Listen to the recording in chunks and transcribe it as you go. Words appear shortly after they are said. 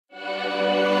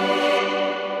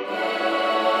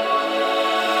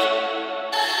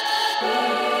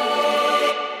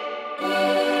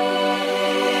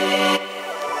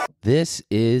This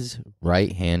is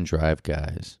Right Hand Drive,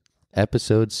 guys,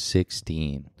 episode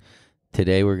 16.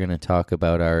 Today we're going to talk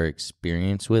about our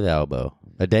experience with Albo.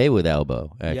 A day with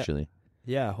Albo, actually. Yep.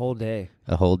 Yeah, a whole day.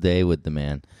 A whole day with the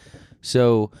man.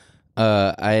 So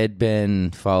I had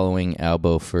been following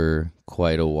Albo for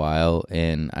quite a while,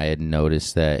 and I had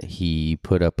noticed that he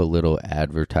put up a little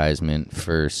advertisement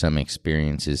for some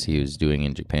experiences he was doing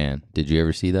in Japan. Did you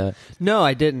ever see that? No,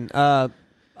 I didn't. I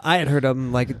had heard of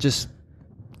him, like, just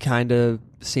kind of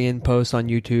seeing posts on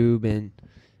YouTube and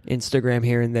Instagram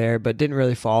here and there, but didn't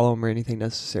really follow him or anything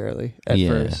necessarily at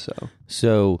first.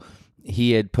 So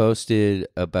he had posted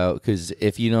about, because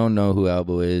if you don't know who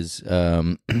Albo is,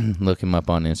 look him up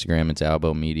on Instagram. It's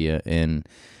Albo Media, and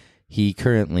he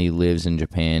currently lives in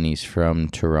Japan. He's from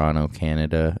Toronto,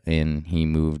 Canada, and he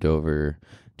moved over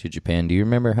to Japan. Do you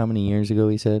remember how many years ago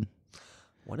he said? I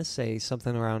want to say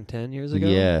something around 10 years ago.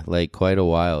 Yeah, like quite a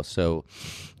while. So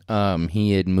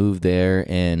he had moved there,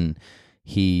 and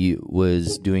he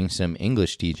was doing some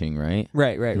English teaching, right?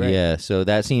 Right. Yeah, so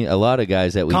that seemed a lot of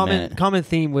guys that we met. Common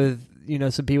theme with,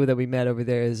 some people that we met over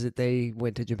there is that they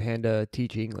went to Japan to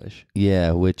teach English.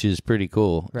 Yeah, which is pretty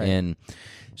cool. Right. And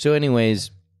so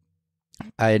anyways,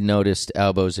 I had noticed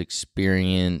Albo's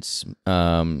experience,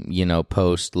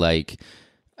 post like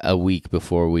a week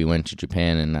before we went to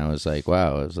Japan, and I was like,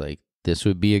 wow, this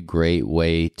would be a great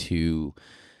way to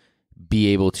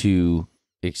be able to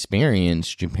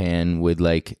experience Japan with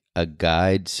like a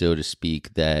guide, so to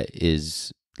speak, that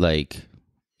is like,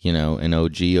 an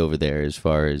OG over there as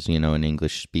far as, an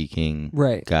English speaking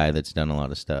guy that's done a lot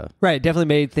of stuff. Right. Definitely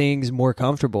made things more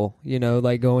comfortable,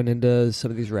 like going into some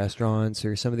of these restaurants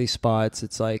or some of these spots.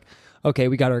 It's like, okay,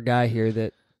 we got our guy here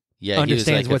that understands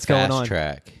he was like what's going on.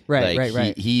 Track.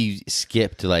 Right. He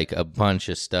skipped like a bunch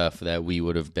of stuff that we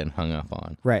would have been hung up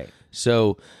on. Right.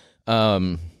 So,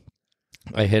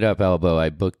 I hit up Albo.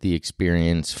 I booked the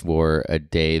experience for a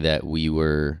day that we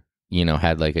were,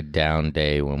 had like a down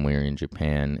day when we were in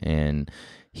Japan. And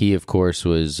he, of course,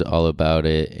 was all about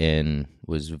it and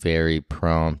was very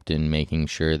prompt in making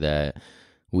sure that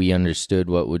we understood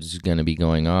what was going to be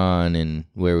going on and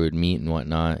where we would meet and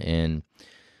whatnot. And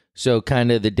so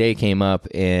kind of the day came up,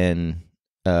 and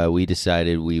we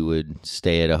decided we would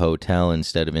stay at a hotel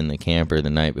instead of in the camper the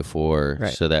night before,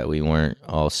 so that we weren't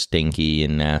all stinky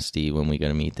and nasty when we got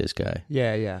to meet this guy.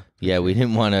 Yeah. Yeah, we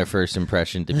didn't want our first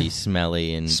impression to be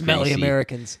smelly and smelly greasy.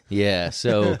 Americans. Yeah,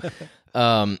 so,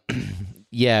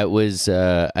 it was,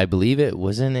 I believe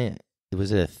was it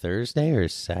a Thursday or a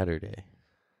Saturday?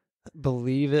 I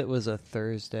believe it was a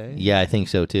Thursday. Yeah, I think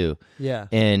so too. Yeah.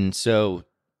 And so,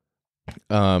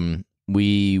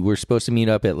 we were supposed to meet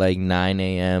up at like 9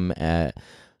 a.m. at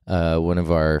one of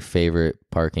our favorite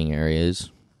parking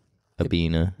areas,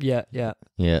 Abina.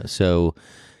 Yeah. So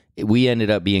we ended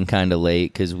up being kind of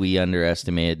late because we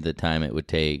underestimated the time it would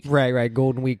take. Right.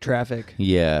 Golden Week traffic.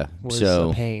 Yeah. Was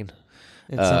a pain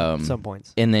at some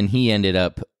points. And then he ended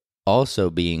up also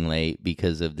being late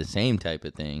because of the same type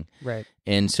of thing. Right.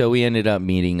 And so we ended up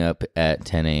meeting up at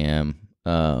 10 a.m.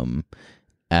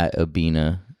 At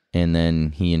Abina. And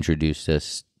then he introduced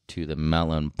us to the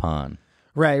melon pond.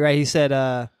 Right. He said,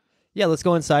 let's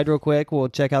go inside real quick. We'll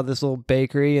check out this little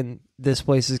bakery. And this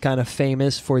place is kind of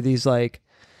famous for these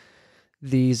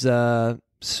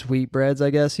sweetbreads, I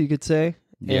guess you could say.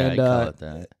 Yeah, and, I'd call it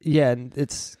that. Yeah, and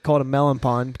it's called a melon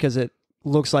pond because it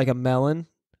looks like a melon,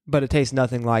 but it tastes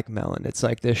nothing like melon. It's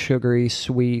like this sugary,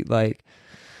 sweet, like,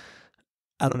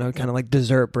 I don't know, kind of like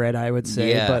dessert bread, I would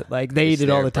say. Yeah, but like they eat it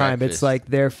all the time. Breakfast. It's like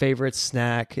their favorite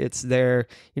snack. It's their,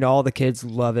 all the kids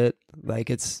love it.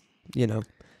 Like it's,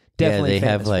 definitely they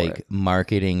have famous like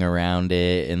marketing around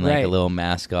it and like Right. a little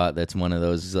mascot that's one of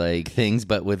those like things,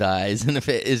 but with eyes. And if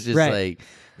it is just like,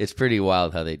 it's pretty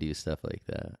wild how they do stuff like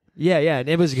that. Yeah. And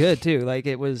it was good too. Like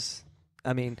it was,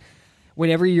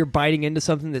 whenever you're biting into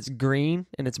something that's green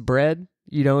and it's bread,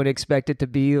 you don't expect it to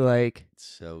be like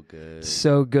so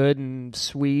good and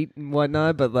sweet and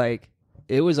whatnot, but like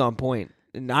it was on point.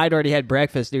 And I'd already had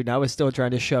breakfast, dude, and I was still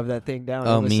trying to shove that thing down.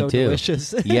 Oh, it was me so too.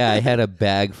 Delicious. Yeah, I had a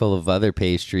bag full of other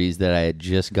pastries that I had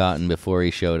just gotten before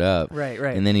he showed up. Right.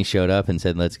 And then he showed up and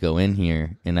said, "Let's go in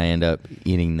here," and I ended up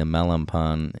eating the melon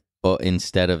pan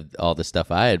instead of all the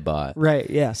stuff I had bought. Right.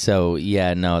 Yeah. So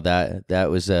yeah, no, that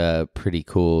was pretty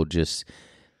cool. Just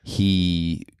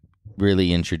he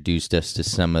really introduced us to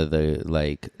some of the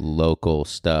like local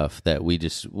stuff that we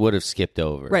just would have skipped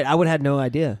over. Right, I would have had no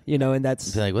idea, and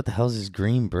that's like, what the hell is this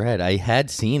green bread? I had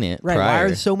seen it right. prior.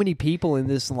 Why are so many people in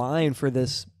this line for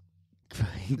this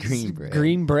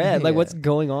green bread? Like, what's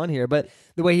going on here? But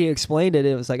the way he explained it,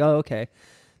 it was like, oh, okay,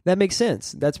 that makes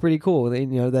sense. That's pretty cool.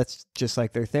 That's just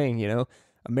like their thing,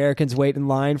 Americans wait in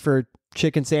line for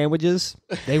chicken sandwiches.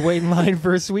 They wait in line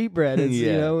for sweetbread. It's,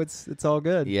 Yeah. you know, it's all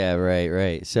good. Yeah,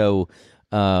 right. So,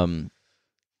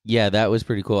 yeah, that was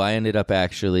pretty cool. I ended up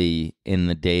actually in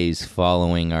the days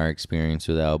following our experience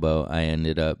with Albo, I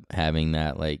ended up having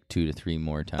that like 2 to 3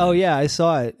 more times. Oh yeah, I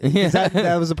saw it. 'Cause Yeah.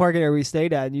 that was the parking area we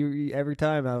stayed at, and you every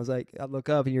time I was like, I look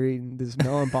up and you're eating this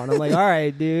melon pond. I'm like, all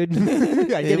right, dude,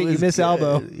 I get it. You miss good.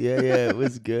 Albo. Yeah, it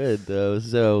was good though.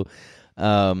 So,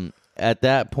 at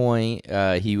that point,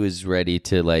 he was ready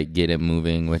to like get it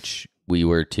moving, which we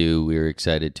were too. We were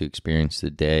excited to experience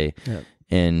the day,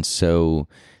 and so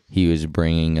he was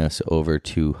bringing us over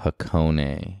to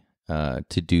Hakone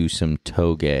to do some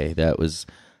toge. That was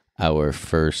our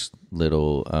first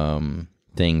little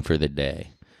thing for the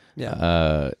day.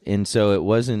 Yeah. And so it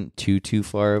wasn't too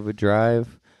far of a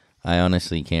drive. I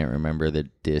honestly can't remember the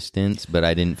distance, but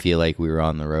I didn't feel like we were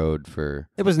on the road for...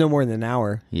 It was no more than an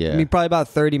hour. Yeah. I mean, probably about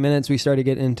 30 minutes we started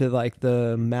getting into like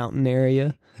the mountain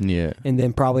area. Yeah. And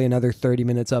then probably another 30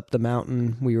 minutes up the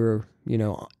mountain, we were, you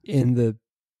know, in the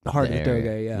heart of the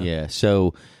toge. Yeah. Yeah.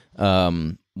 So,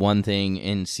 one thing,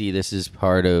 and see, this is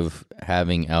part of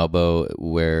having Albo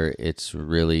where it's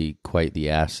really quite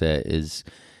the asset, is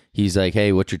he's like,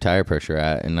 hey, what's your tire pressure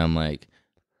at? And I'm like,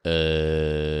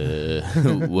 whatever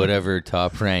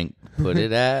Top Rank put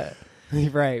it at.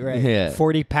 Right. Yeah.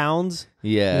 40 pounds.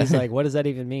 Yeah. And he's like, what does that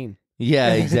even mean?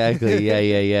 Yeah, exactly.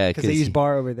 Yeah. Because they use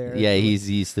bar over there. Yeah, he's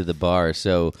used to the bar.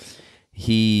 So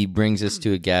he brings us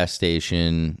to a gas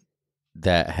station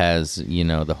that has, you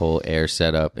know, the whole air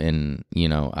setup, and, you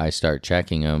know, I start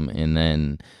checking them, and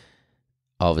then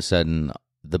all of a sudden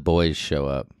the boys show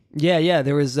up. Yeah.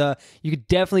 There was, you could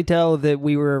definitely tell that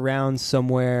we were around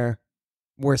somewhere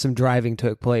where some driving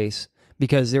took place,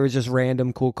 because there was just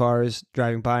random cool cars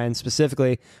driving by. And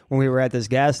specifically, when we were at this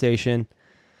gas station,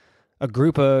 a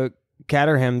group of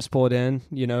Caterhams pulled in.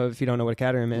 You know, if you don't know what a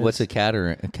Caterham is. What's a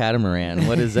catamaran?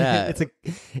 What is that?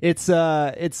 It's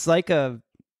like a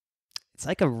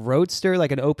roadster,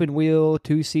 like an open wheel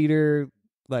 2-seater,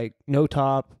 like no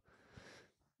top,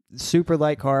 super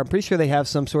light car. I'm pretty sure they have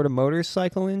some sort of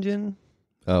motorcycle engine.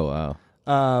 Oh, wow.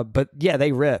 But yeah,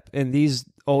 they rip. And these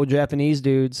old Japanese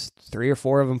dudes, 3 or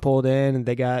 4 of them pulled in, and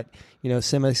they got, you know,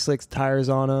 semi-slick tires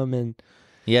on them, and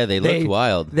yeah, they looked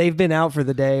wild. They've been out for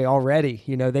the day already.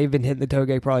 You know, they've been hitting the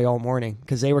toge probably all morning,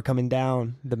 because they were coming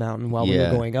down the mountain while we were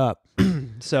going up.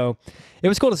 So it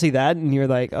was cool to see that, and you're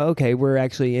like, oh, okay, we're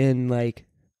actually in like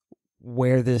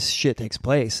where this shit takes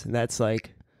place, and that's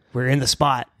like, we're in the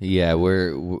spot. Yeah,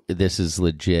 this is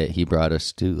legit. He brought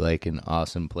us to like an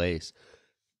awesome place.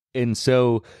 And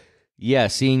so, yeah,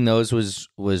 seeing those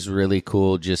was really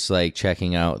cool. Just like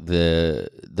checking out the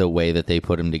way that they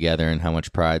put them together and how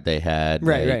much pride they had.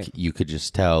 Right. You could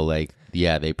just tell, like,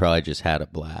 yeah, they probably just had a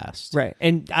blast. Right.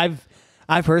 And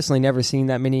I've personally never seen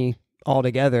that many all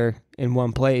together in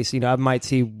one place. You know, I might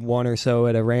see one or so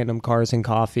at a random Cars and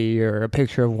Coffee or a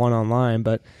picture of one online,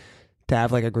 but to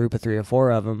have like a group of 3 or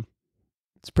 4 of them,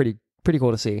 it's pretty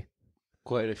cool to see.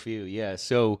 Quite a few, yeah.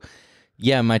 So,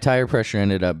 yeah, my tire pressure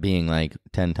ended up being like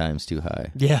 10 times too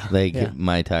high. Yeah. Like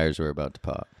my tires were about to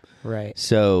pop. Right.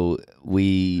 So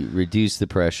we reduced the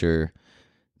pressure,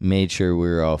 made sure we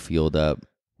were all fueled up,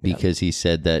 because he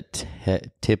said that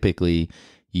typically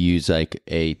you use like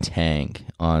a tank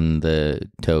on the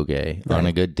toge. Right. On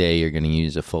a good day, you're going to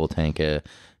use a full tank of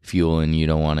fuel, and you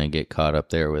don't want to get caught up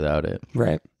there without it.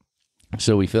 Right.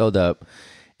 So we filled up,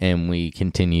 and we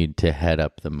continued to head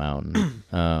up the mountain.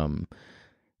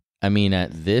 I mean, at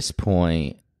this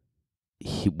point,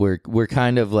 we're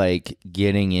kind of like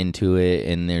getting into it,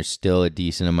 and there's still a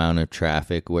decent amount of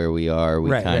traffic where we are.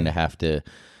 We kind of have to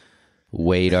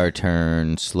wait our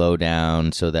turn, slow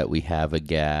down so that we have a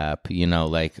gap, you know,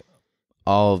 like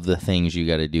all of the things you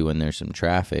got to do when there's some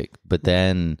traffic. But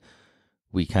then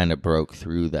we kind of broke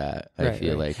through that. I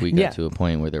feel like we got to a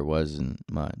point where there wasn't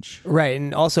much. Right.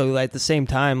 And also, like, at the same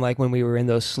time, like when we were in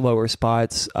those slower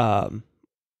spots,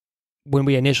 when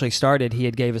we initially started, he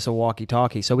had gave us a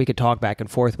walkie-talkie so we could talk back and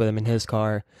forth with him in his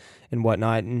car and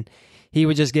whatnot. And he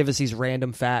would just give us these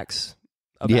random facts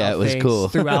about it was things cool.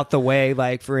 throughout the way.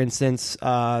 Like, for instance,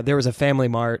 there was a Family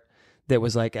Mart that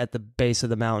was like at the base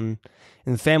of the mountain.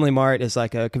 And the Family Mart is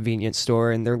like a convenience store,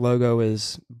 and their logo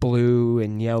is blue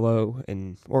and yellow,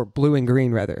 or blue and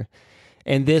green rather.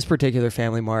 And this particular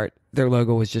Family Mart, their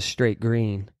logo was just straight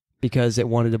green because it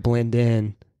wanted to blend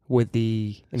in with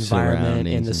the environment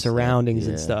and the surroundings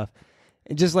and stuff.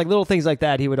 And just like little things like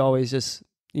that, he would always just,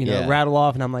 rattle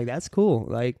off, and I'm like, that's cool.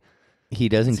 Like, he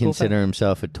doesn't consider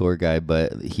himself a tour guide,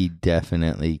 but he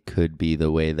definitely could be,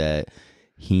 the way that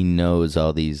he knows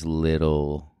all these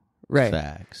little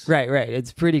facts. Right.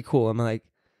 It's pretty cool. I'm like,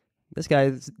 this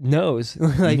guy knows.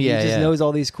 Like he just knows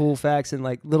all these cool facts and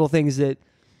like little things that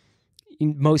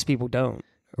most people don't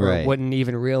or wouldn't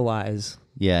even realize.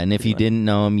 Yeah, and if you didn't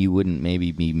know him, you wouldn't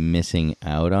maybe be missing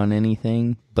out on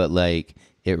anything, but like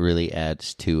it really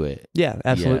adds to it. Yeah,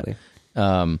 absolutely.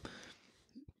 Yeah.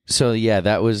 So yeah,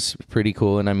 that was pretty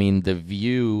cool. And I mean, the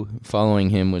view following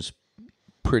him was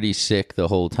pretty sick the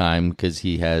whole time because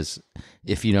he has,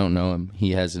 if you don't know him,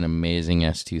 he has an amazing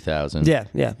S2000.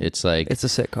 Yeah. It's like, it's a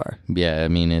sick car. Yeah, I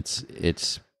mean,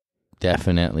 it's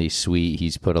definitely sweet.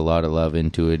 He's put a lot of love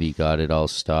into it. He got it all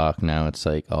stock. Now it's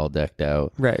like all decked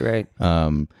out. Right.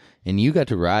 And you got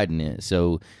to ride in it.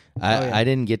 So I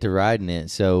didn't get to ride in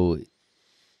it. So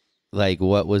like,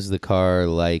 what was the car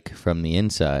like from the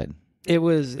inside? It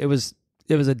was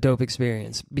a dope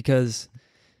experience because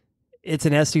it's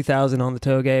an S2000 on the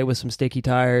toge with some sticky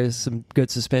tires, some good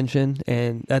suspension,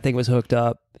 and that thing was hooked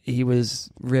up. He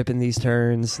was ripping these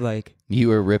turns like you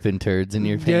were ripping turds in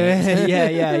your pants.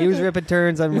 Yeah. He was ripping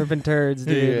turns. I'm ripping turds,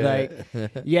 dude. Like,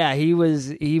 yeah, he was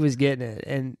getting it,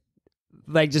 and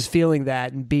like just feeling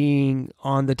that and being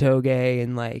on the toge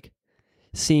and like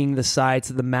seeing the sights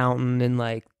of the mountain and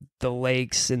like the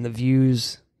lakes and the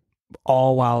views,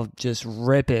 all while just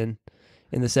ripping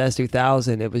in this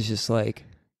S2000. It was just like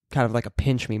kind of like a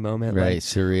pinch me moment, right? Like,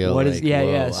 surreal. What is? Like,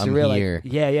 Surreal. I'm here.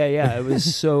 Like, yeah. It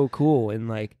was so cool, and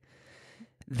like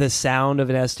the sound of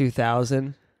an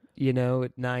S2000, you know,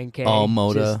 at 9K, all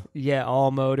motor,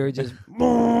 all motor, just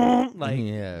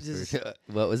like for sure.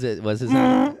 What was it? Was his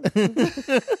name?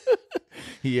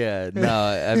 Yeah, no,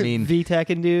 I mean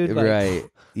VTEC, dude, like, right?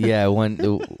 Yeah,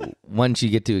 once you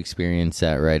get to experience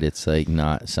that, right, it's like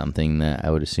not something that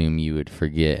I would assume you would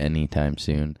forget anytime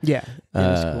soon. Yeah, it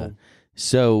was cool.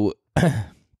 So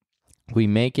we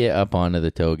make it up onto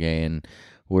the toge, and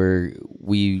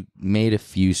we made a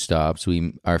few stops.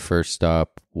 Our first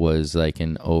stop was like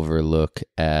an overlook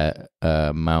at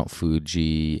Mount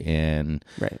Fuji, and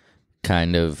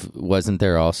kind of wasn't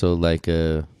there also like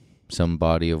some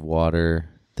body of water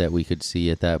that we could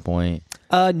see at that point?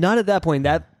 Not at that point.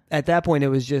 At that point, it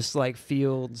was just like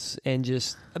fields and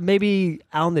just maybe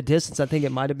out in the distance. I think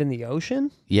it might have been the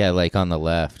ocean. Yeah, like on the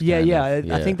left. Yeah.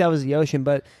 I think that was the ocean.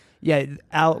 But yeah,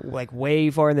 out like way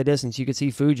far in the distance, you could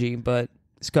see Fuji, but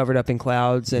it's covered up in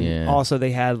clouds. And also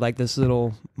they had like this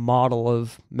little model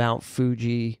of Mount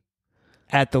Fuji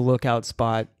at the lookout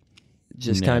spot.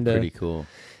 Just kind of pretty cool.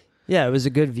 Yeah, it was a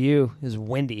good view. It was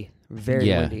windy. Very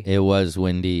windy. It was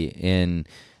windy. And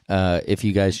if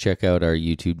you guys check out our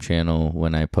YouTube channel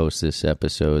when I post this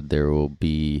episode, there will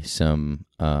be some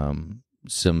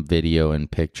video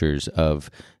and pictures of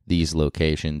these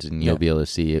locations, and you'll be able to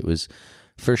see it was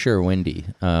for sure windy.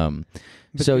 But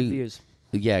so good views.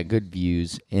 Yeah, good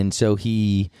views. And so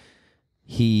he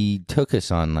took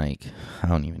us on like, I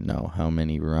don't even know how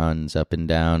many runs up and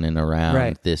down and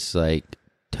around this like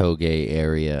toge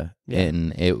area.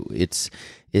 And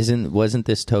wasn't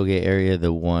this toge area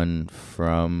the one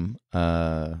from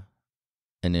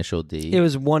Initial D? It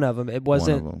was one of them. It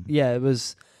wasn't. Yeah, it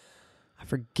was. I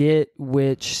forget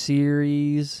which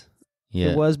series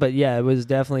it was, but yeah, it was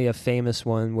definitely a famous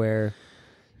one where,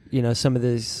 you know, some of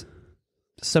these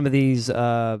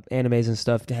animes and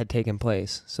stuff had taken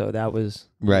place. So that was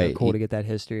really cool to get that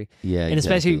history. Yeah, and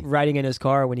especially riding in his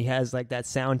car when he has like that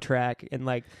soundtrack and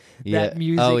like that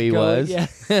music. Oh, he going. was. Yeah,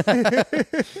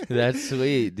 that's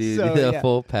sweet, dude. So, the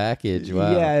full package.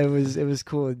 Wow. Yeah, it was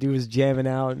cool. The dude was jamming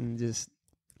out and just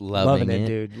loving it,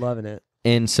 dude. Loving it.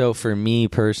 And so for me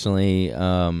personally, you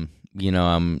know,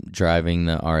 I'm driving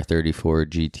the R34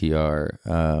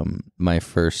 GTR. My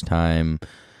first time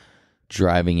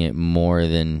driving it more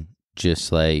than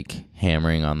just like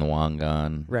hammering on the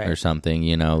wangan or something,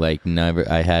 you know, like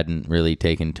I hadn't really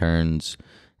taken turns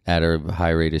at a high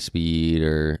rate of speed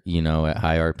or, you know, at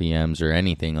high RPMs or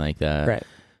anything like that. Right.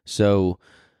 So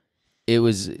it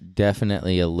was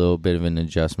definitely a little bit of an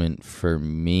adjustment for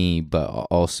me, but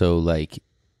also like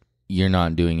you're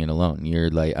not doing it alone. You're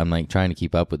like, I'm like trying to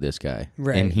keep up with this guy,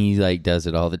 and he like does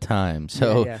it all the time.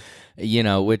 So, you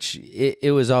know, which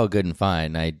it was all good and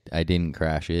fine. I didn't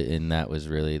crash it, and that was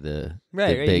really the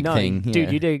big thing.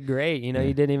 Dude, you did great. You know,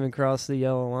 you didn't even cross the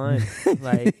yellow line.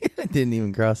 Like I didn't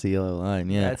even cross the yellow line.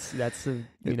 Yeah, that's the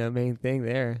main thing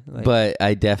there. Like, but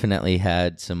I definitely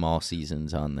had some all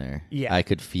seasons on there. Yeah, I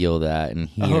could feel that and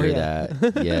hear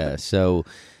that. Yeah, so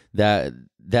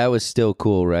that was still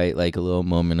cool, right? Like a little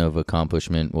moment of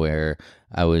accomplishment where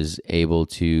I was able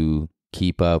to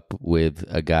keep up with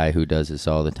a guy who does this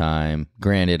all the time.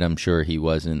 Granted, I'm sure he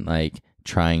wasn't like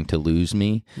trying to lose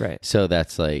me. Right. So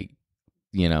that's like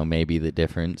maybe the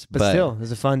difference. But still, it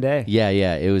was a fun day. Yeah,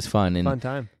 it was fun. And fun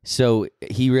time. So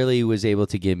he really was able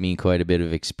to give me quite a bit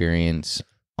of experience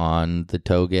on the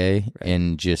Toge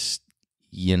and just,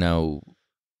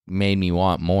 made me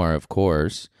want more, of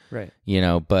course. Right.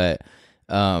 But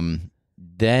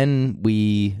then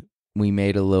we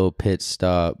made a little pit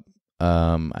stop.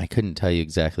 I couldn't tell you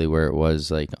exactly where it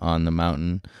was, like on the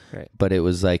mountain, right? But it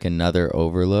was like another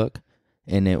overlook,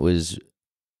 and there was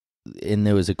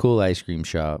a cool ice cream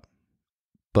shop,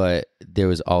 but there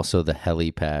was also the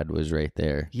helipad was right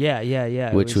there.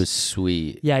 Yeah. Which was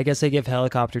sweet. Yeah, I guess they give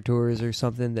helicopter tours or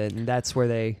something. And that's where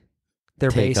their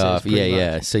take base off. Is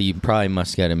Yeah. much. So you probably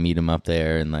must got to meet them up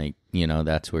there, and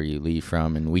that's where you leave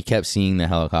from. And we kept seeing the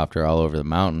helicopter all over the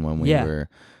mountain when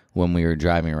we were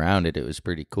driving around it. It was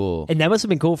pretty cool. And that must have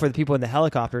been cool for the people in the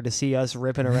helicopter to see us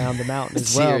ripping around the mountain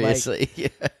as well.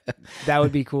 Seriously, that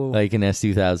would be cool. Like an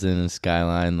S2000 and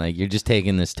Skyline, like you're just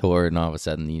taking this tour, and all of a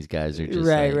sudden these guys are just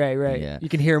right. Yeah. You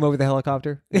can hear them over the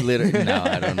helicopter. Literally, no,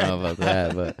 I don't know about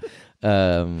that, but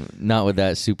not with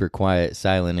that super quiet,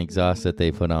 silent exhaust that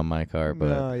they put on my car.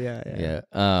 But yeah.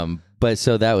 But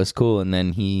so that was cool, and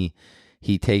then he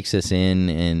takes us in,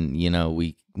 and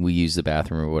we use the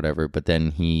bathroom or whatever, but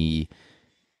then he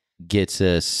gets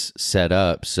us set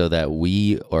up so that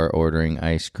we are ordering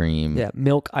ice cream. Yeah,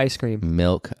 milk ice cream.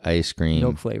 Milk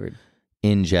flavored.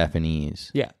 In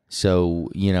Japanese. Yeah. So,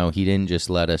 he didn't just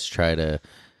let us try to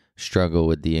struggle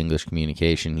with the English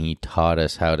communication. He taught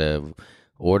us how to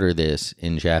order this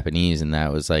in Japanese, and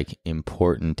that was like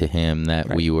important to him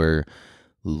that we were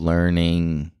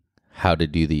learning how to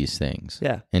do these things.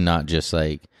 Yeah. And not just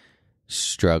like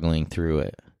struggling through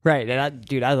it. Right.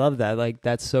 And I love that. Like,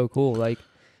 that's so cool. Like,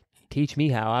 teach me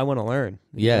how. I want to learn.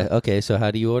 Yeah. Okay. So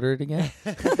how do you order it again?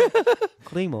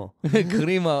 Climo.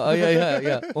 Climo. Oh,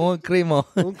 yeah. Un climo.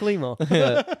 Un climo.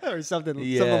 Or something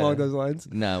along those lines.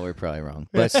 No, we're probably wrong.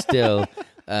 But still,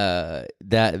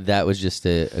 that was just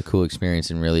a cool experience,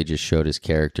 and really just showed his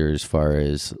character as far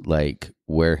as like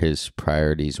where his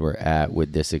priorities were at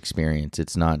with this experience.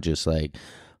 It's not just like,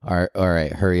 all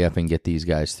right, hurry up and get these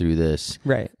guys through this,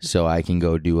 right? So I can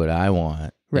go do what I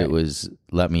want. Right. It was,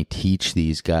 let me teach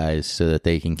these guys so that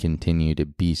they can continue to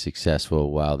be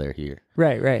successful while they're here.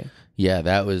 Right. Yeah,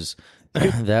 that was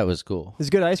cool. It was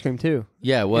good ice cream too.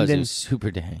 Yeah, it was. It was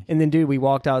super dang. And then, dude, we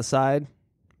walked outside,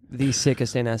 the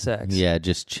sickest NSX. Yeah,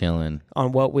 just chilling.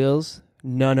 On what wheels?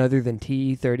 None other than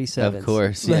T37s. Of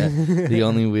course, yeah. The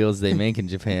only wheels they make in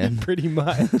Japan. Pretty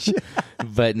much.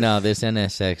 But no, this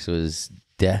NSX was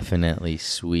definitely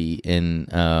sweet,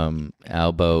 and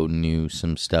Albo knew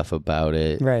some stuff about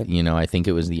it. Right. I think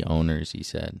it was the owners, he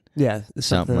said. Yeah,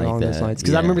 something along like those that. lines.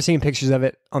 Because I remember seeing pictures of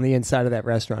it on the inside of that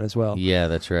restaurant as well. Yeah,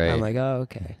 that's right. I'm like, oh,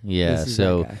 okay. Yeah,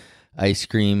 so ice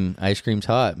cream's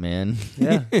hot, man.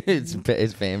 Yeah. it's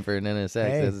paying for an NSX.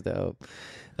 Hey. That's dope.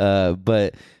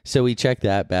 But so we checked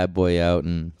that bad boy out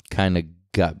and kind of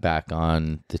got back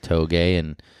on the Toge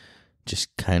and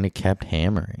just kind of kept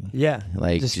hammering. Yeah.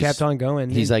 Like just kept on going.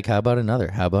 He's like, how about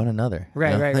another?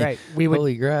 Right. We would,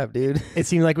 holy crap, dude. It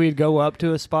seemed like we'd go up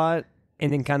to a spot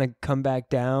and then kind of come back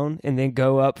down and then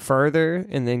go up further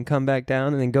and then come back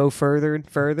down and then go further and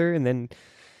further and then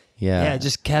it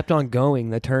just kept on going.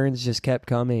 The turns just kept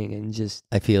coming and just...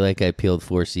 I feel like I peeled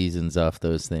 4 seasons off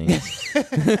those things.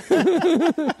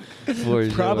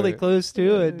 Probably close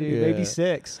to it, dude. Maybe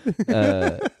 6.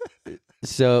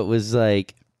 So it was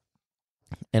like...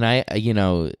 And I don't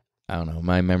know,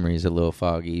 my memory is a little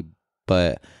foggy,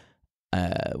 but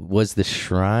was the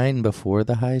shrine before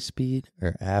the high speed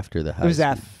or after the high speed? It was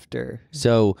after.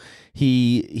 So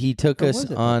he took us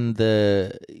on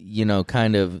the,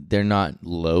 kind of, they're not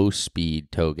low speed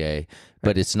Toge,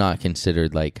 but it's not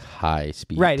considered like high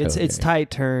speed. Right. Toge. It's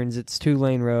tight turns. It's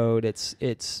 2-lane road.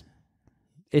 It's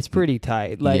pretty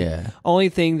tight. Like, only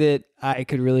thing that I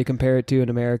could really compare it to in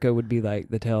America would be like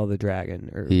the Tail of the Dragon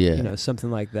or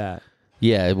something like that.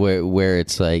 Yeah, where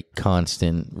it's like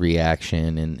constant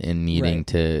reaction and needing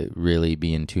to really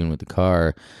be in tune with the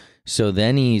car. So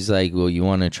then he's like, well, you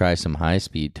want to try some high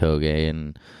speed Toge?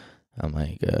 And I'm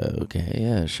like, okay,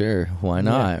 yeah, sure. Why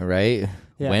not? Right?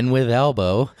 Yeah. When with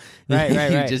Albo,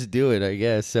 right. Just do it, I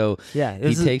guess. So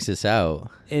he takes us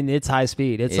out. And it's high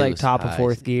speed. It's like top of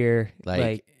fourth gear.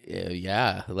 Like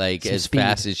as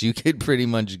fast as you could pretty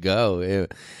much go.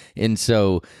 And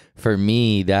so for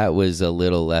me, that was a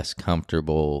little less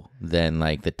comfortable than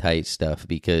like the tight stuff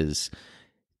because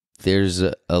there's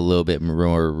a little bit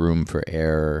more room for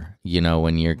error,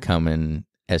 when you're coming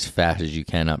as fast as you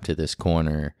can up to this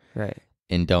corner. Right.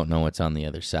 and don't know what's on the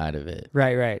other side of it.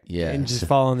 Right. Yeah. And just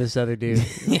following this other dude.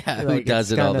 Yeah, Like, who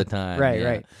does it's it all kinda- the time. Right, yeah.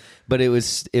 right. But it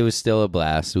was still a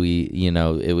blast.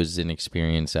 It was an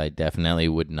experience I definitely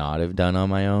would not have done on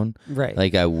my own. Right.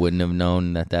 Like, I wouldn't have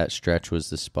known that stretch was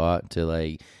the spot to,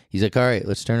 like, he's like, all right,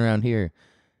 let's turn around here.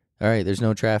 All right, there's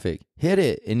no traffic. Hit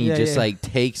it. And he just like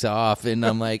takes off. And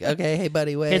I'm like, okay, hey,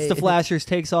 buddy, wait. Hits the flashers,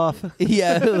 takes off.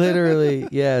 Yeah, literally.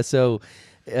 Yeah. So,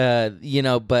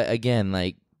 but again,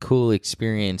 like, cool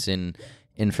experience. And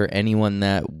for anyone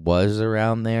that was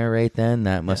around there right then,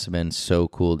 that must have been so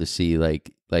cool to see,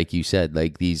 like you said,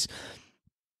 like these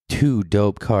two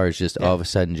dope cars just all of a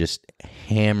sudden just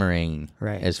hammering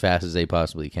as fast as they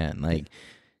possibly can. Like,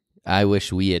 I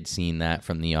wish we had seen that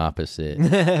from the opposite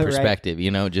perspective,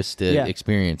 just to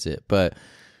experience it. But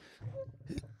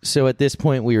so at this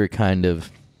point, we were kind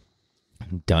of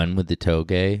done with the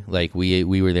toge. Like,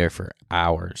 we were there for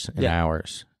hours and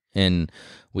hours. And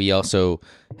we also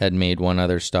had made one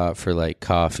other stop for like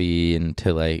coffee and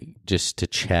to like just to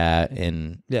chat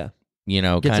and get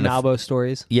kind some of Albo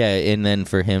stories. Yeah, and then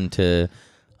for him to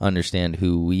understand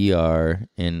who we are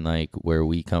and like where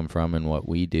we come from and what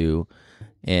we do.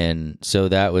 And so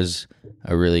that was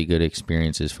a really good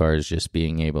experience as far as just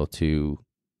being able to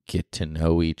get to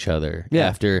know each other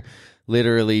after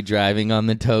literally driving on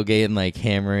the toge and like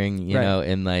hammering,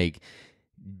 and like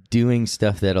doing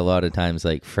stuff that a lot of times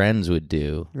like friends would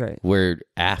do. Right. We're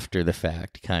after the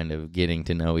fact kind of getting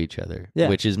to know each other, Yeah.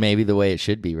 which is maybe the way it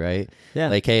should be, right? Yeah.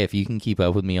 Like, hey, if you can keep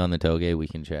up with me on the toge, we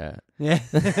can chat. Yeah.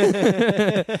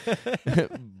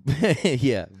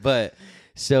 Yeah. But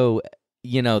so,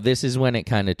 this is when it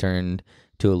kind of turned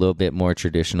to a little bit more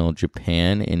traditional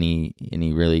Japan, and he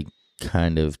really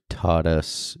kind of taught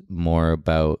us more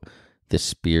about the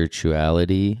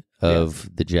spirituality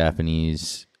of the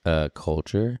Japanese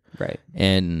culture. Right.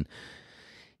 And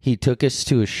he took us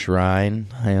to a shrine.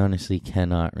 I honestly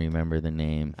cannot remember the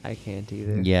name. I can't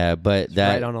either. Yeah, but It's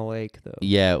that right on a lake though.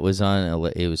 Yeah, it was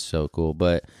it was so cool,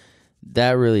 but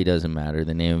that really doesn't matter.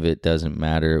 The name of it doesn't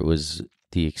matter. It was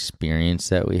the experience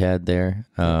that we had there.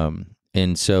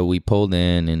 And so we pulled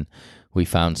in and we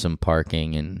found some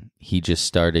parking, and he just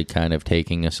started kind of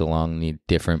taking us along the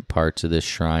different parts of this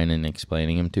shrine and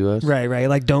explaining them to us. Right.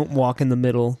 Like, don't walk in the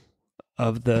middle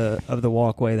of the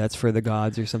walkway. That's for the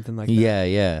gods or something like that.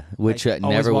 Yeah. Which Like, I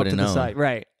always never walk would have to the known. side.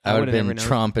 Right. I would have been never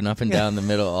known. tromping up and down the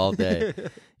middle all day.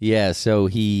 Yeah, so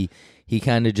he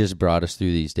kind of just brought us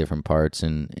through these different parts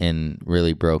and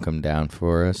really broke them down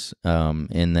for us.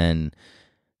 And then,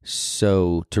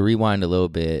 so to rewind a little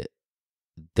bit,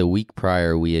 the week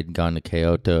prior we had gone to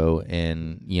Kyoto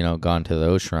and, gone to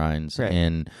those shrines. Right.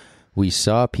 And we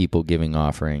saw people giving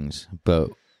offerings,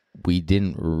 but we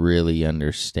didn't really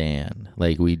understand.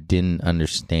 Like, we didn't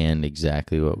understand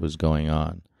exactly what was going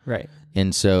on. Right.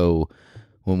 And so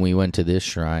when we went to this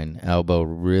shrine, Albo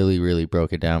really, really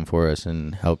broke it down for us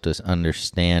and helped us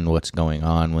understand what's going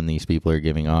on when these people are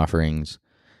giving offerings.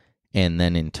 And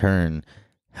then in turn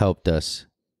helped us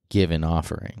give an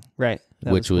offering. Right.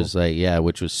 Which was cool.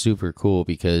 Which was super cool,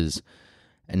 because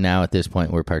now at this point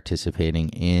we're participating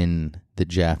in the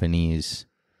Japanese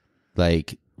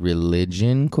like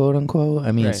religion, quote unquote.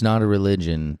 I mean, It's not a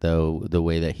religion though, the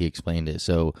way that he explained it.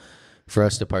 So for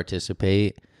us to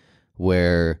participate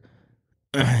where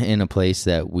in a place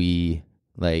that we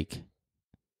like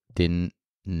didn't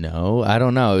know, I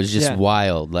don't know, it was just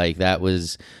wild. Like, that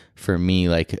was for me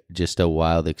like just a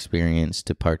wild experience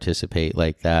to participate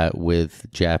like that with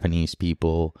Japanese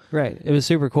people. Right. It was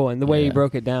super cool, and the way he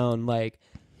broke it down like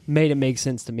made it make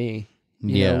sense to me.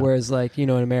 You know, whereas like,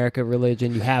 in America,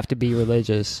 religion, you have to be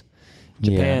religious.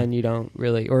 Japan, you don't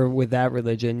really, or with that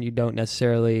religion, you don't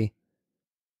necessarily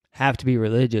have to be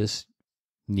religious.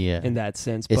 Yeah. In that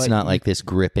sense. It's not like this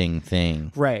gripping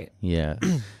thing. Right. Yeah.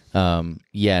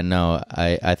 No,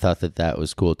 I thought that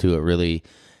was cool too. It really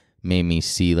made me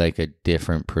see like a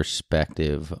different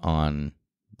perspective on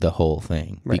the whole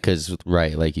thing. Right. Because,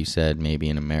 like you said, maybe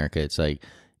in America, it's like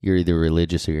you're either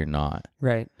religious or you're not.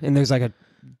 Right. And there's like a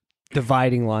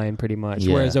dividing line pretty much.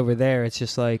 Yeah. Whereas over there, it's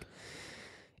just like,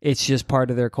 it's just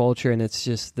part of their culture, and it's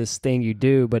just this thing you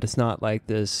do, but it's not like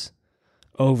this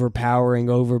overpowering,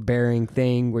 overbearing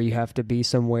thing where you have to be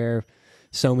somewhere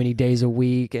so many days a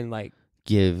week and like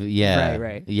give. Yeah.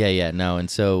 Right. Yeah. No. And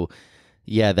so,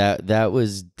 that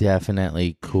was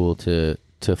definitely cool to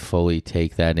fully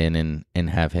take that in and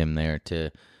have him there to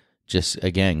just,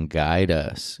 again, guide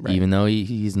us, even though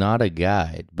he's not a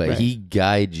guide, but he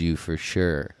guides you for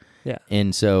sure. Yeah.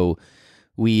 And so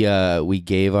we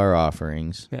gave our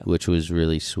offerings, which was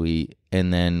really sweet.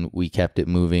 And then we kept it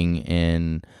moving,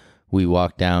 and we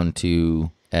walked down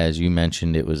to as you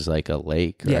mentioned, it was like a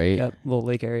lake, right? Yeah, little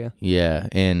lake area. Yeah,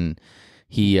 and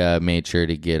he made sure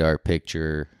to get our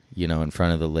picture, in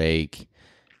front of the lake.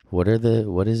 What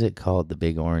is it called? The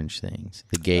big orange things.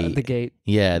 The gate. The gate.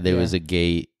 Yeah, there was a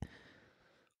gate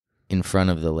in front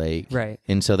of the lake. Right.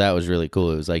 And so that was really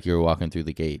cool. It was like you were walking through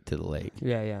the gate to the lake.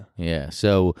 Yeah. Yeah.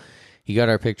 So he got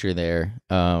our picture there.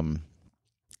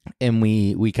 And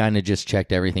we kind of just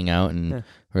checked everything out, and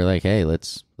we're like, hey,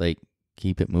 let's like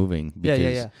keep it moving. Because,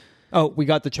 yeah. Oh, we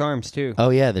got the charms too. Oh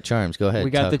yeah, the charms. Go ahead. We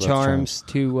got the charms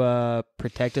to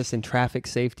protect us in traffic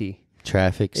safety.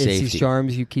 Traffic safety. It's these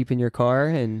charms you keep in your car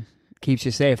and keeps you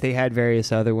safe. They had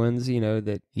various other ones,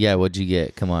 that. Yeah, what'd you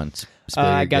get? Come on.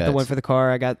 I got the one for the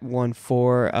car. I got one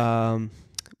for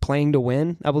playing to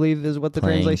win, I believe is what the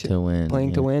translation.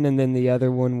 Playing to win. And then the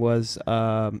other one was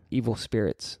evil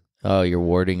spirits. Oh, you're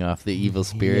warding off the evil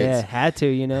spirits? Yeah, had to,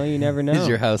 you never know. Is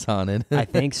your house haunted? I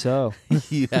think so.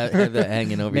 You have that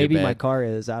hanging over your bed. Maybe my car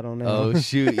is. I don't know. Oh,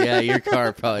 shoot. Yeah, your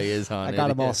car probably is haunted. I got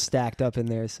them all stacked up in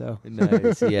there, so.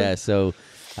 Nice. Yeah, so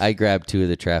I grabbed 2 of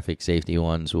the traffic safety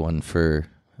ones, one for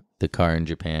the car in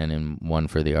Japan and one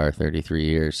for the R33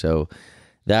 here. So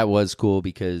that was cool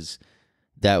because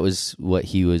that was what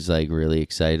he was like really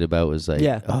excited about, was like,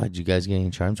 oh, did you guys get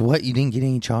any charms? What, you didn't get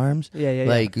any charms? Yeah.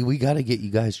 Like, we got to get you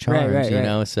guys charms,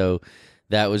 right. So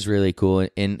that was really cool.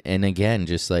 And again,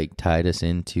 just like tied us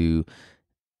into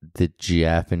the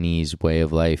Japanese way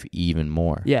of life even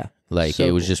more. Yeah. Like, so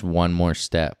it was just one more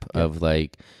step of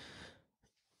like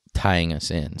tying us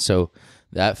in. So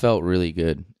that felt really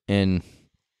good. And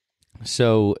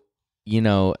so,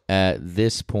 at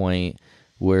this point,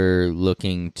 we're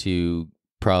looking to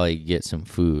probably get some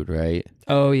food, right?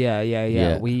 Oh,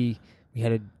 yeah. We had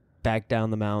to back down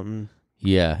the mountain.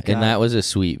 Yeah, and that was a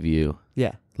sweet view.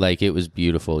 Yeah. Like, it was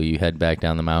beautiful. You head back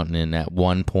down the mountain, and at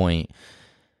one point,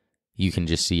 you can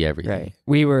just see everything. Right.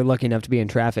 We were lucky enough to be in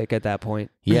traffic at that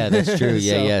point. Yeah, that's true.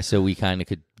 Yeah. So we kind of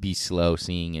could be slow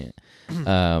seeing it.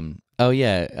 Oh,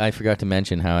 yeah, I forgot to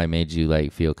mention how I made you,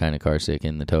 like, feel kind of car sick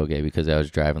in the toge because I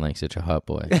was driving like such a hot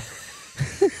boy.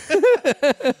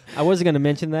 I wasn't going to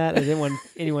mention that. I didn't want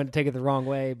anyone to take it the wrong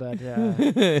way, but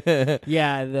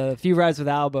yeah, the few rides with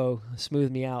Albo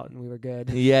smoothed me out, and we were good.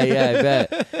 Yeah, I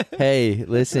bet. Hey,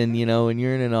 listen, when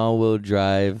you're in an all-wheel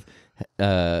drive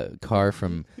car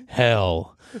from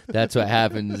hell, that's what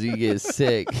happens. You get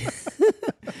sick.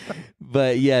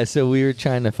 But yeah, so we were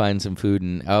trying to find some food,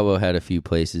 and Albo had a few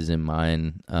places in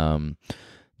mind.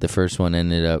 The first one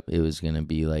ended up, it was going to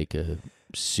be like a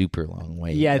super long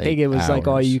wait. Yeah, I like think it was hours. like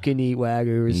all you can eat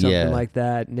Wagyu or something like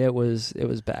that, and it was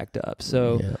backed up.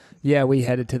 So yeah, we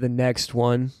headed to the next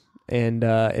one, and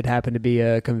it happened to be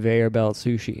a conveyor belt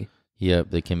sushi.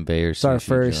 Yep, the conveyor sushi. It's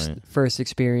our first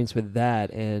experience with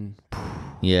that, and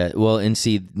yeah, well, and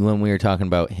see, when we were talking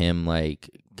about him, like,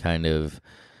 kind of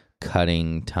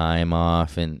cutting time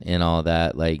off and all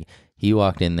that, like, he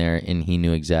walked in there and he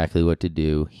knew exactly what to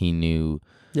do. He knew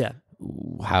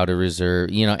how to reserve,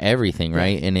 everything,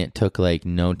 right? And it took like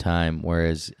no time,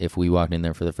 whereas if we walked in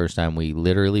there for the first time, we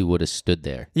literally would have stood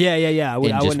there. Yeah. I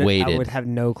waited. I would have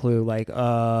no clue, like,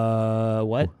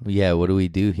 what? Yeah, what do we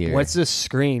do here? What's this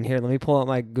screen? Here, let me pull out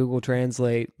my Google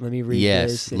Translate. Let me read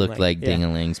this. Yes, looked like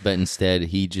ding-a-lings, but instead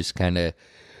he just kind of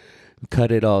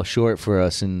cut it all short for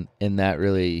us, and that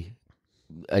really,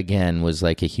 again, was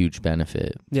like a huge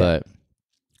benefit. But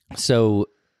so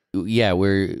yeah,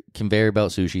 we're conveyor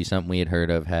belt sushi, something we had heard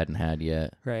of, hadn't had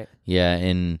yet. Right. Yeah,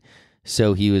 and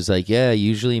so he was like, yeah,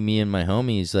 usually me and my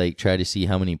homies like try to see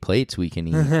how many plates we can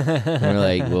eat. And we're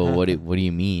like, well, what do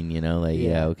you mean?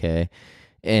 Yeah, okay.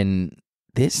 And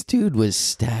this dude was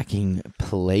stacking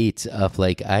plates up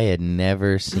like I had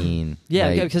never seen.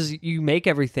 Yeah, because you make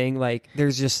everything, like,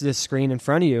 there's just this screen in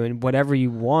front of you, and whatever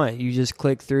you want, you just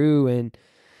click through, and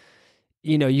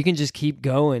you can just keep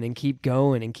going and keep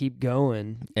going and keep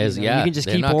going. You can just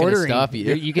keep ordering. Stop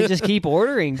you. You can just keep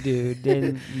ordering, dude.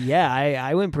 And yeah,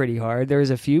 I went pretty hard. There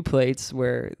was a few plates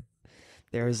where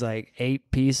there was like 8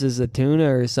 pieces of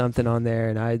tuna or something on there,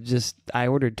 and I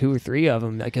ordered 2 or 3 of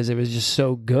them because it was just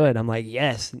so good. I'm like,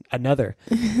 yes, another.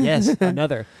 Yes,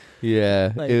 another.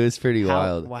 Yeah, like, it was pretty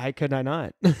wild. Why could I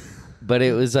not? But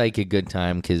it was like a good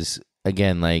time because,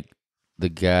 again, like, the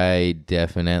guy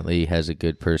definitely has a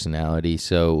good personality.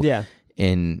 So, yeah.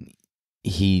 And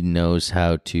he knows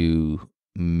how to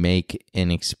make an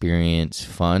experience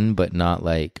fun, but not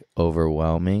like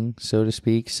overwhelming, so to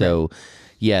speak. So,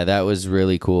 yeah, that was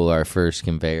really cool. Our first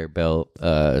conveyor belt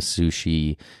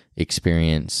sushi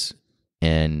experience.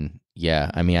 And yeah,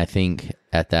 I mean, I think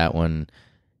at that one,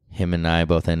 him and I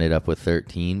both ended up with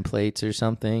 13 plates or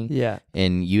something. Yeah.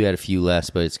 And you had a few less,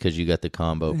 but it's because you got the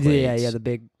combo plates. Yeah, the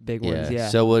big ones, yeah.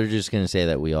 So we're just going to say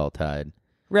that we all tied.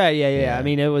 Right, yeah. I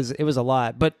mean, it was a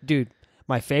lot. But, dude,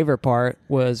 my favorite part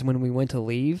was when we went to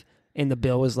leave, and the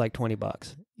bill was like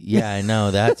 $20. Yeah, I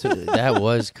know. That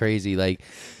was crazy. Like,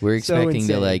 we're expecting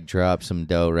to, like, drop some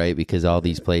dough, right? Because all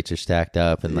these plates are stacked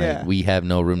up, and, like, we have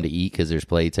no room to eat because there's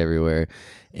plates everywhere.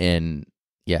 And...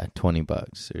 yeah,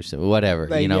 $20 or so, whatever.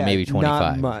 Like, maybe 25.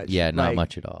 Not much. Yeah, not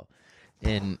much at all.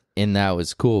 And that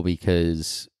was cool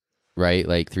because, right,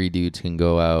 like 3 dudes can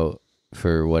go out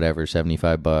for whatever,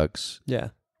 $75. Yeah.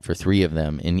 For 3 of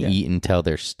them and eat until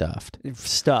they're stuffed.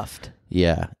 Stuffed.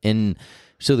 Yeah, and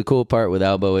so the cool part with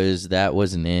Albo is that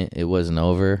wasn't it. It wasn't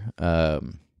over.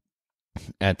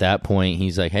 At that point,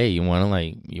 he's like, "Hey, you want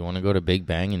to go to Big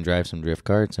Bang and drive some drift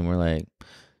carts?" And we're like.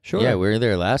 Sure. Yeah, we were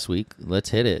there last week. Let's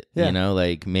hit it. Yeah.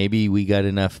 Like maybe we got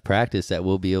enough practice that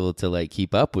we'll be able to like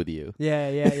keep up with you.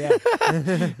 Yeah.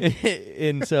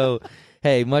 And so,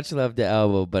 hey, much love to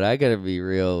Albo, but I gotta be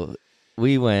real.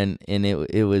 We went and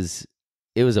it was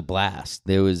a blast.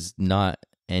 There was not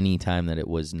any time that it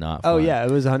was not fun. Oh yeah, it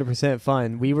was 100%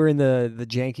 fun. We were in the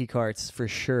janky carts for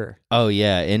sure. Oh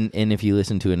yeah, and if you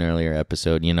listen to an earlier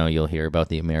episode, you'll hear about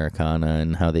the Americana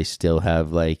and how they still have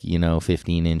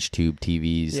 15-inch tube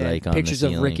TVs like on pictures the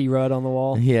ceiling. of Ricky Rudd on the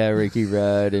wall. Yeah, Ricky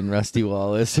Rudd and Rusty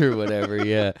Wallace or whatever.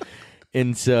 Yeah,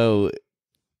 and so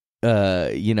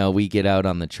we get out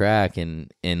on the track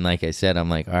and like I said, I'm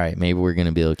like, all right, maybe we're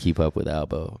gonna be able to keep up with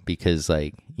Albo because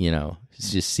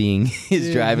just seeing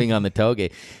his driving on the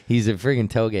tailgate, he's a friggin'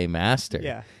 tailgate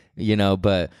master. Yeah,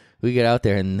 but we get out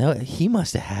there and he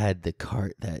must have had the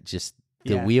cart that just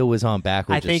the wheel was on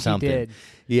backwards or something. He did.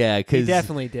 Yeah, he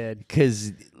definitely did.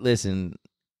 Because listen.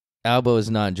 Albo is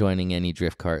not joining any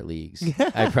drift cart leagues.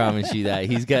 I promise you that.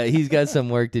 He's got some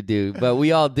work to do, but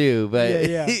we all do. But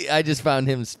I just found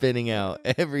him spinning out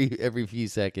every few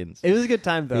seconds. It was a good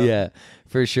time though. Yeah,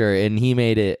 for sure. And he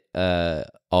made it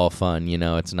all fun.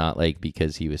 It's not like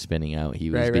because he was spinning out, he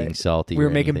was being salty. We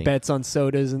were making bets on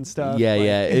sodas and stuff. Yeah,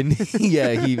 and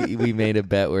we made a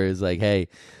bet where it's like, hey.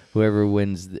 Whoever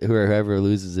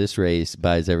loses this race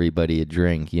buys everybody a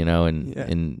drink,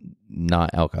 and not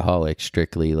alcoholic,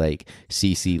 strictly like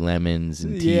CC lemons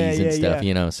and teas and stuff,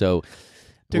 So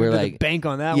we're like bank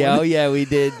on that. Yeah, one. Oh yeah, we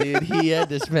did, dude. He had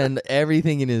to spend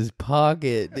everything in his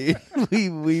pocket, dude.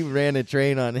 We ran a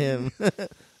train on him.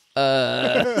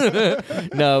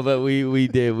 No, but we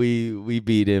did. We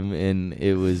beat him, and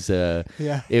it was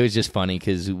it was just funny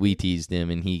because we teased him,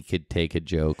 and he could take a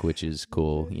joke, which is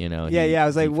cool, I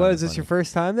was like, "What is this? Your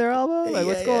first time there, Albo? Like,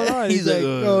 what's going on?" He's like,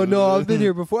 "Oh no, I've been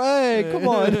here before. Hey, come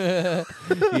on."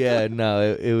 Yeah, no,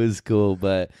 it was cool,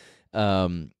 but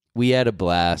we had a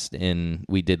blast, and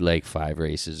we did like 5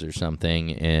 races or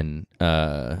something, and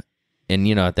at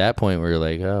that point we were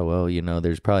like, oh well,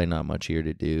 there's probably not much here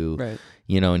to do, right?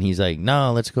 And he's like,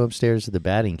 no, let's go upstairs to the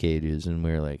batting cages, and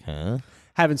we were like, huh?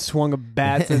 Haven't swung a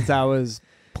bat since I was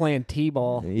playing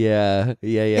t-ball. Yeah,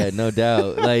 no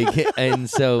doubt. And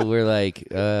so we're like,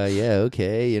 yeah,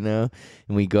 okay, and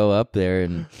we go up there,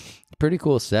 and pretty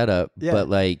cool setup, but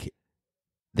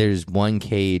there's 1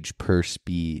 cage per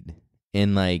speed.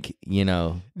 And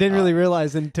didn't really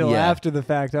realize until after the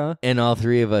fact, huh? And all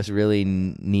 3 of us really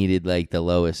needed the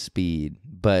lowest speed,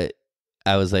 but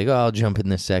I was like, oh, I'll jump in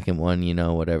the second one,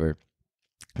 whatever.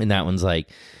 And that one's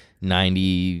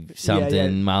 90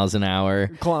 something miles an hour,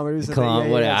 kilometers.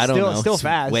 I don't know, still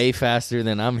fast, way faster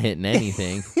than I'm hitting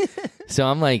anything. So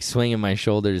I'm swinging my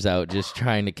shoulders out, just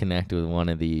trying to connect with one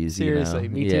of these. Seriously,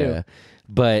 me too.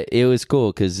 But it was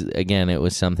cool because, again, it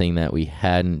was something that we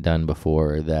hadn't done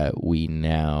before that we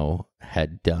now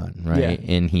had done, right?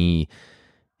 Yeah. And he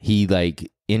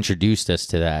introduced us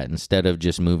to that. Instead of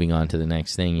just moving on to the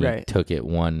next thing, he took it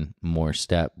one more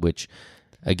step, which,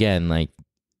 again,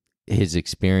 his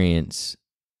experience,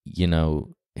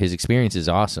 his experience is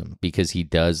awesome because he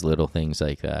does little things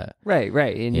like that. Right.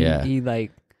 And he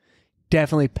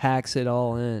definitely packs it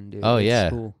all in, dude. Oh,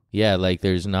 it's cool. Yeah,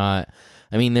 there's not...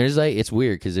 I mean, there's it's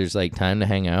weird because there's time to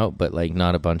hang out, but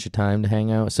not a bunch of time to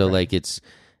hang out. So it's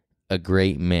a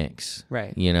great mix,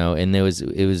 right? And it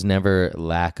was never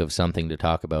lack of something to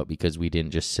talk about because we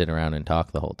didn't just sit around and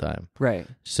talk the whole time, right?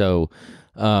 So,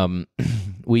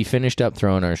 we finished up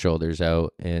throwing our shoulders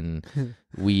out, and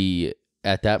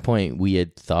at that point we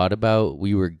had thought about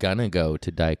we were gonna go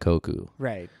to Daikoku,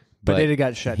 right? But it had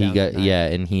got shut down.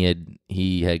 And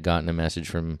he had gotten a message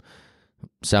from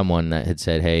someone that had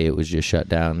said, hey, it was just shut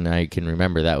down. And I can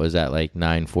remember that was at like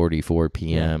 9:44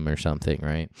 p.m. or something,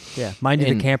 right? Yeah. Mind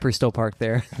you, the camper's still parked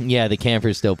there. Yeah, the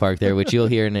camper's still parked there, which you'll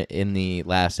hear in the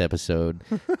last episode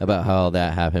about how all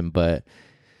that happened. But,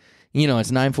 you know,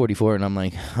 it's 9:44 and I'm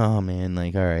like, oh, man,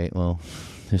 like, all right, well,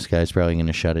 this guy's probably going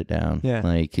to shut it down. Yeah.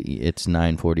 Like, it's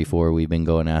 9:44. We've been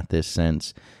going at this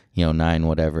since, 9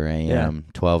 whatever a.m.,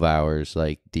 12 hours,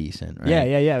 like, decent, right?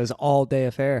 Yeah. It was all day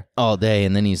affair. All day.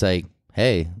 And then he's like,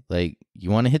 hey, like,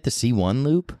 you want to hit the C1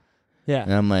 loop? Yeah.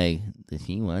 And I'm like, the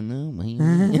C1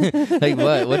 loop? Like,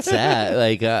 what? What's that?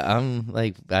 Like, I'm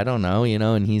like, I don't know,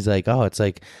 and he's like, oh, it's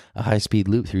like a high-speed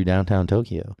loop through downtown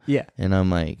Tokyo. Yeah. And I'm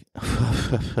like,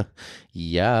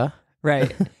 yeah.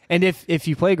 Right. And if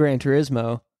you play Gran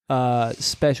Turismo,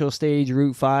 special stage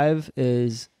Route 5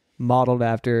 is modeled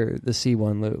after the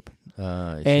C1 loop.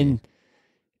 And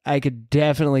I could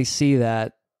definitely see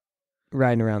that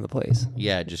riding around the place.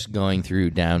 Yeah, just going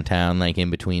through downtown, like in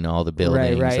between all the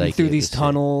buildings. Right. Like, and through these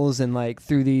tunnels and like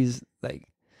through these like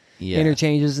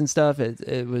interchanges and stuff.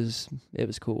 It was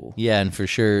cool. Yeah, and for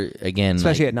sure, again,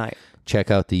 especially like, at night.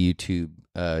 Check out the YouTube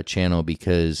channel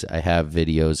because I have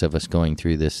videos of us going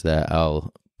through this that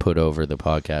I'll put over the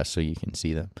podcast so you can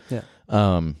see them. Yeah.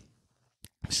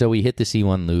 So we hit the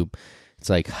C1 loop. It's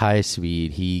like high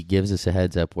speed. He gives us a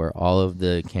heads up where all of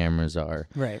the cameras are.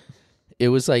 Right. It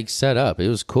was like set up. It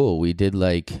was cool. We did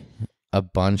like a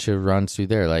bunch of runs through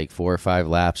there, like 4 or 5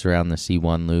 laps around the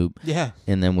C1 loop. Yeah.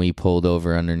 And then we pulled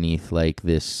over underneath like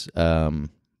this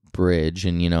bridge.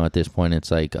 And, at this point it's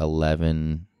like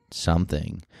 11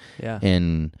 something. Yeah.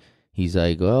 And he's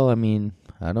like, well, I mean,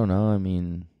 I don't know. I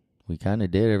mean, we kind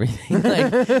of did everything.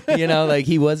 Like, like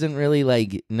he wasn't really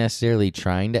like necessarily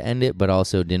trying to end it, but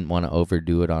also didn't want to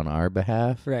overdo it on our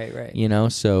behalf. Right.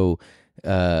 So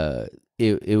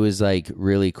it was like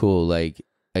really cool. Like,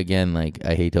 again, like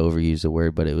I hate to overuse the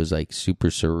word, but it was like super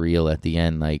surreal at the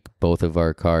end. Like both of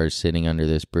our cars sitting under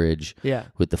this bridge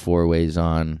with the 4-ways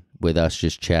on, with us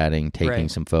just chatting, taking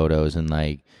some photos and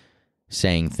like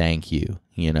saying thank you,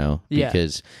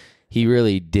 because he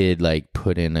really did like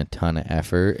put in a ton of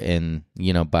effort. And,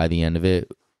 by the end of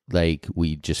it, like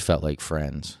we just felt like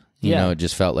friends. It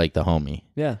just felt like the homie.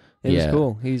 Yeah. It was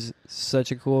cool. He's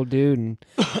such a cool dude. And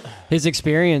his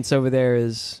experience over there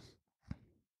is,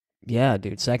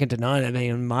 dude, second to none. I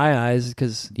mean, in my eyes,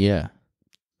 because I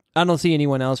don't see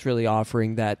anyone else really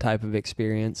offering that type of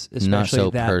experience. Especially not so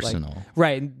that, personal. Like,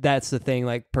 right. That's the thing,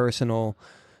 like personal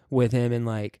with him and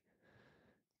like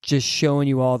just showing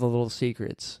you all the little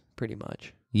secrets pretty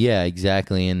much. Yeah,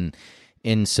 exactly.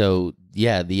 And so,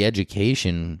 the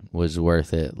education was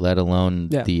worth it, let alone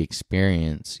the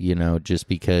experience, just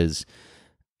because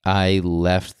I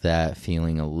left that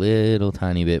feeling a little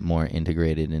tiny bit more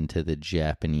integrated into the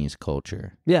Japanese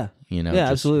culture. Yeah.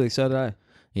 Absolutely. So did I.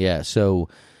 Yeah. So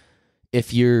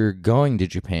if you're going to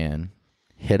Japan,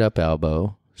 hit up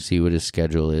Albo, see what his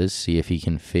schedule is, see if he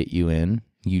can fit you in.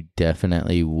 You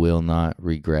definitely will not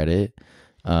regret it.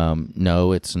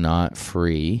 No, it's not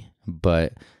free,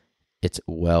 but it's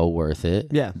well worth it.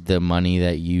 Yeah. The money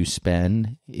that you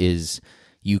spend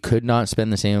you could not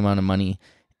spend the same amount of money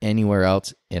anywhere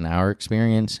else in our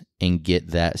experience and get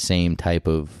that same type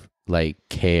of like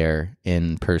care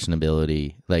and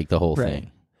personability, like the whole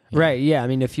thing. Right. Yeah. I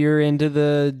mean, if you're into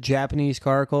the Japanese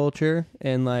car culture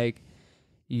and like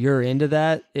you're into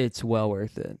that, it's well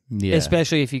worth it. Yeah.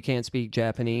 Especially if you can't speak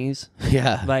Japanese.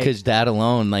 Yeah. Because that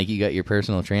alone, like you got your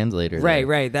personal translator.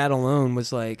 Right. That alone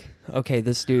was like, okay,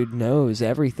 this dude knows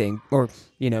everything. Or,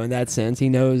 in that sense, he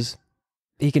knows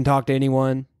he can talk to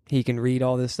anyone. He can read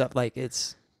all this stuff. Like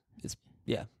it's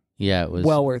Yeah, it was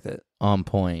well worth it. On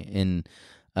point. And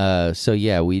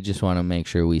so we just want to make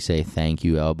sure we say thank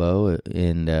you, Albo,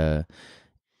 and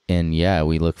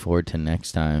we look forward to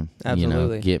next time.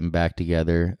 Absolutely. Getting back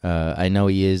together. I know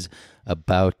he is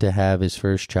about to have his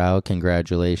first child.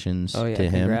 Congratulations to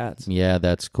him. Congrats. Yeah,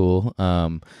 that's cool.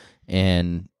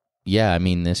 And I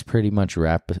mean, this pretty much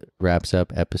wraps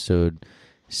up episode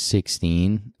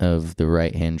 16 of the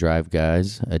Right Hand Drive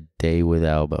Guys, A Day with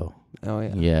Albo. Oh,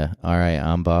 yeah. Yeah. All right.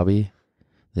 I'm Bobby.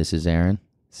 This is Aaron.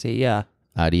 See ya.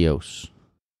 Adios.